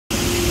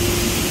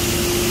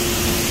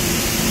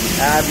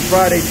Happy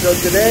Friday. So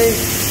today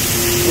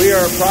we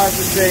are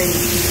processing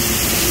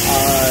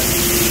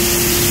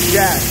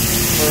gas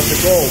for the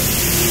gold.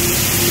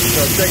 So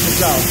check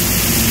this out.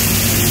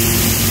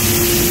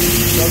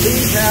 So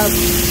these have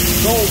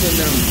gold in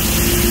them.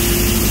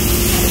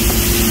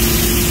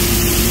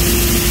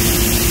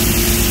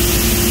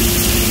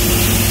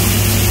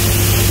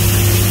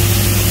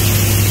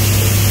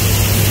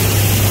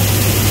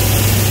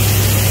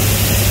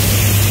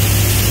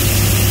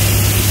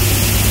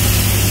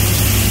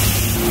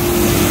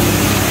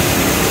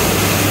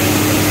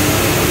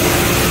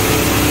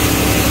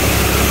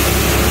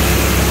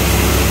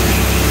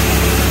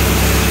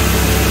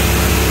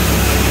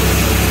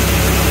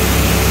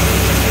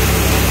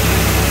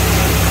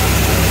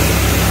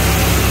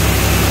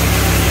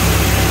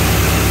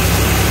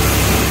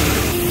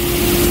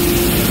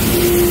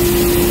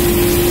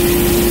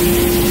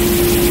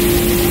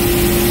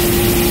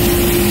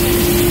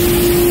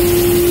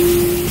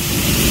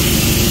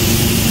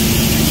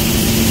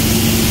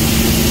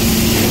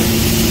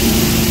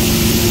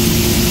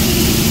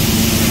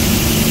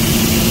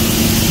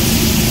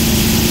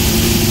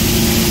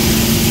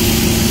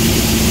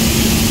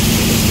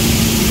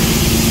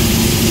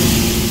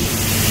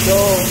 So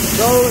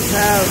those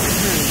have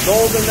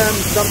gold in them.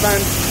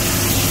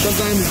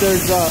 Sometimes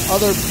there's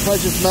other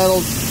precious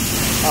metals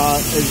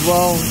as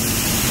well.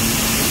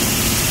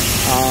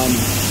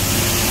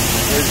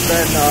 There's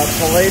been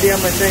palladium,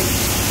 I think.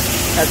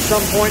 At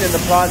some point in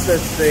the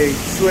process, they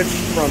switched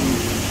from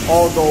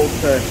all gold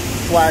to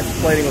flash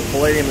plating with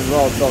palladium as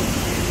well. So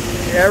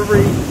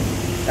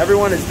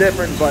everyone is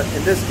different, but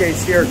in this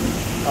case here,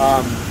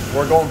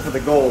 we're going for the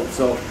gold.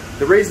 So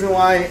the reason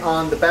why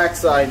on the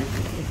backside,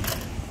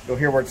 go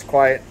here where it's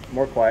quiet,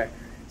 more quiet.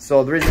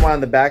 So the reason why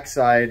on the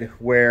backside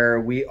where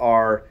we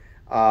are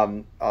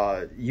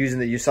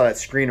using you saw that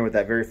screener with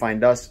that very fine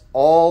dust,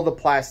 all the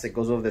plastic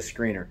goes over the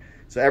screener.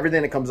 So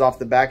everything that comes off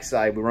the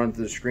backside, we run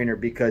through the screener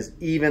because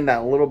even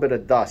that little bit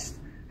of dust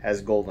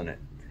has gold in it.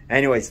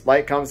 Anyways,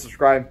 like, comment,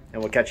 subscribe,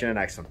 and we'll catch you in the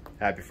next one.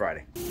 Happy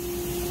Friday.